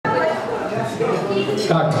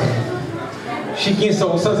Tak, všichni jsou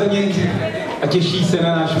osazeni a těší se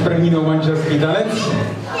na náš první novomanželský tanec.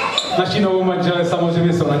 Naši novomanželé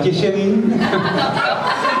samozřejmě jsou natěšený.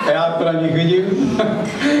 Já to na nich vidím.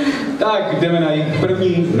 Tak jdeme na jejich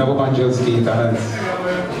první novomanželský tanec.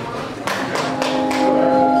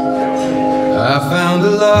 I found a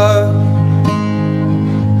love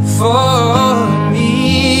for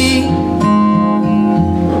me.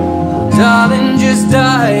 Darling, just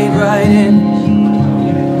dive right in.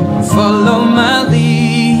 Follow my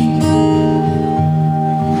lead.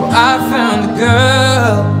 Well, I found a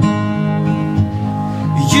girl,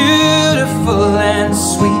 beautiful and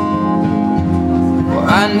sweet. Well,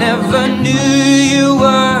 I never knew you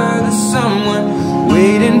were the someone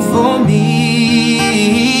waiting for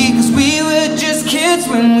me. 'Cause we were just kids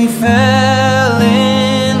when we fell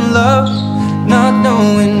in love, not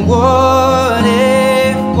knowing what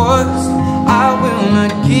it was. I will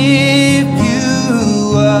not give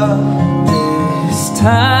you up this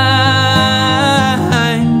time,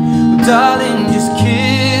 darling, just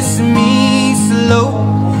kiss me slow.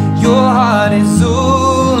 Your heart is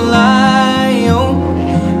all I own,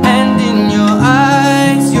 and in your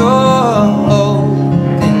eyes you're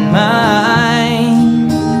holding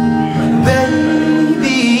mine.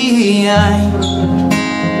 Baby, I'm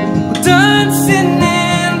dancing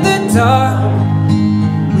in the dark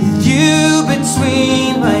with you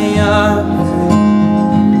between my arms,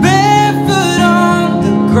 barefoot on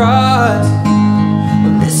the grass,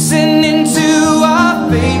 listening to our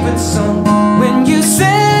favorite song. When you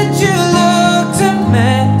said you looked a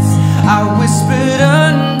mess, I whispered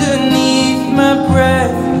underneath my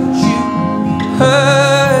breath, you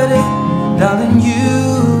heard it, darling, you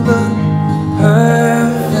look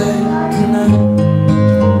perfect tonight.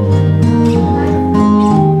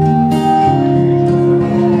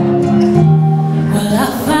 Well, I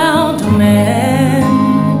found a man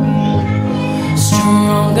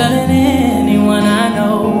stronger than anyone I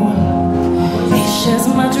know. He shares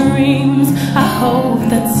my dreams. I hope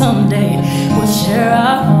that someday we'll share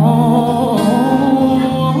our home.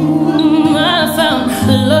 I found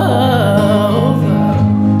love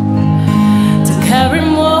to carry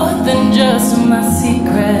more than just my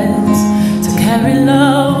secrets, to carry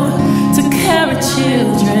love, to carry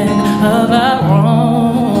children of our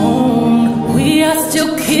own. We are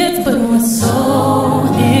still kids, but we're so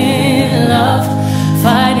in love,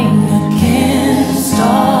 fighting against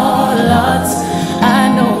all odds. I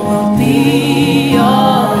know we'll be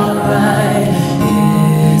alright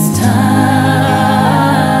this time.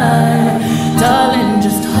 Darling,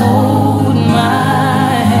 just hold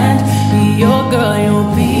my hand. Be your girl,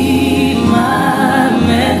 you'll be my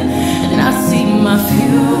man. And I see my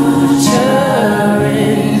future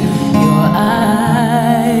in your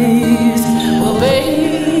eyes. Well,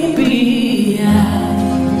 baby,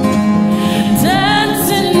 I'm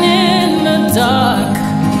dancing in the dark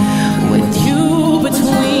with you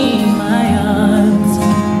between my arms,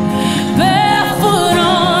 barefoot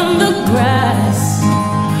on the grass,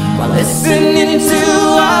 while listening to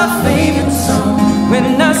our favorite song. When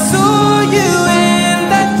I saw you in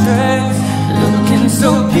that dress, looking so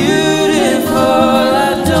beautiful,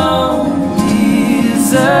 I don't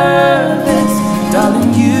deserve this.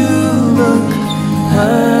 Darling, you look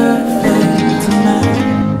perfect tonight.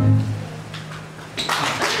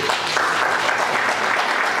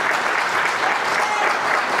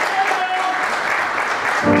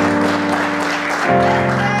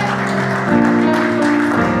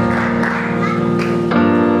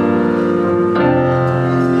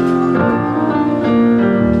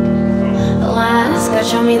 Láska,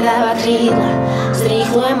 čo mi dáva krídla,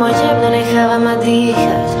 zrýchluje môj tep, no necháva ma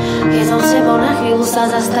dýchať. Keď som s tebou na chvíľu sa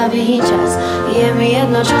zastaví čas, je mi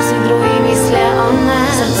jedno, čo si druhý myslia o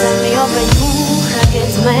nás. Srdce mi opäť búcha, keď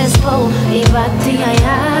sme spolu, iba ty a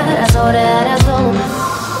ja, raz hore a raz dolu.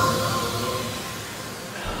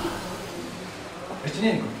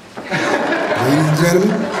 Ladies and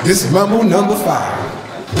gentlemen, this is Mambo number 5.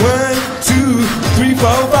 1, 2, 3, 4,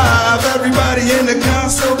 5. Everybody in the car,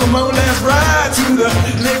 so come on, let's ride to the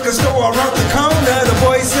liquor store around the corner. The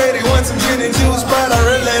boys say they want some gin and juice, but I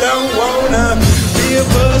really don't wanna be a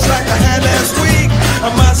buzz like I had last week. I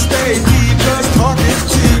must stay deep, cause talk is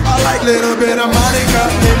cheap. I like a little bit of Monica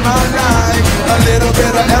in my life, a little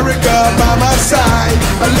bit of Erica by my side,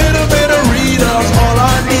 a little bit of Rita's all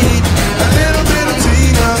I need, a little bit of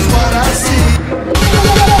Tina's what I see.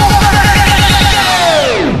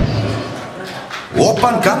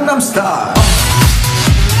 Open Gangnam Style.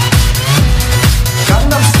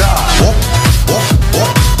 Gangnam Style.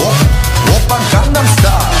 Open Gangnam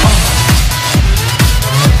Style.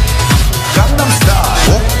 Gangnam Style.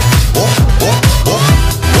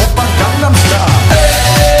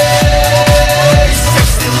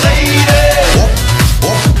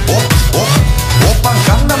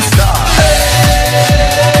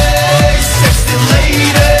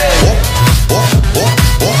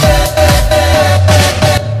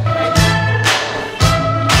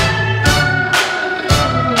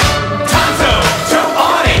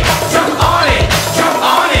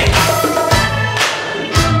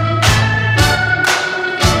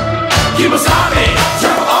 keep us on it.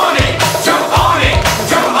 Jump on it, jump on it,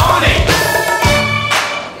 jump on it.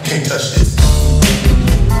 Can't touch this.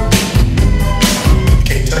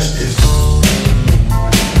 Can't touch this.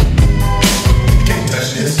 Can't touch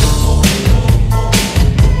this.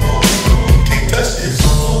 Can't touch this.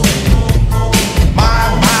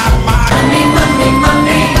 Money, money,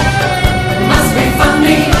 money, must be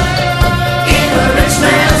funny in a rich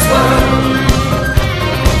man's world.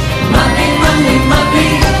 Money, money, money,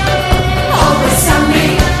 always sunny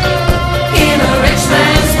in a rich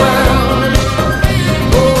man's world.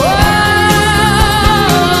 Oh,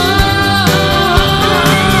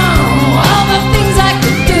 all the things I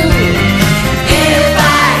could do if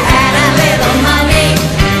I had a little money.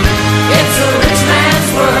 It's a rich man's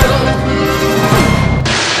world.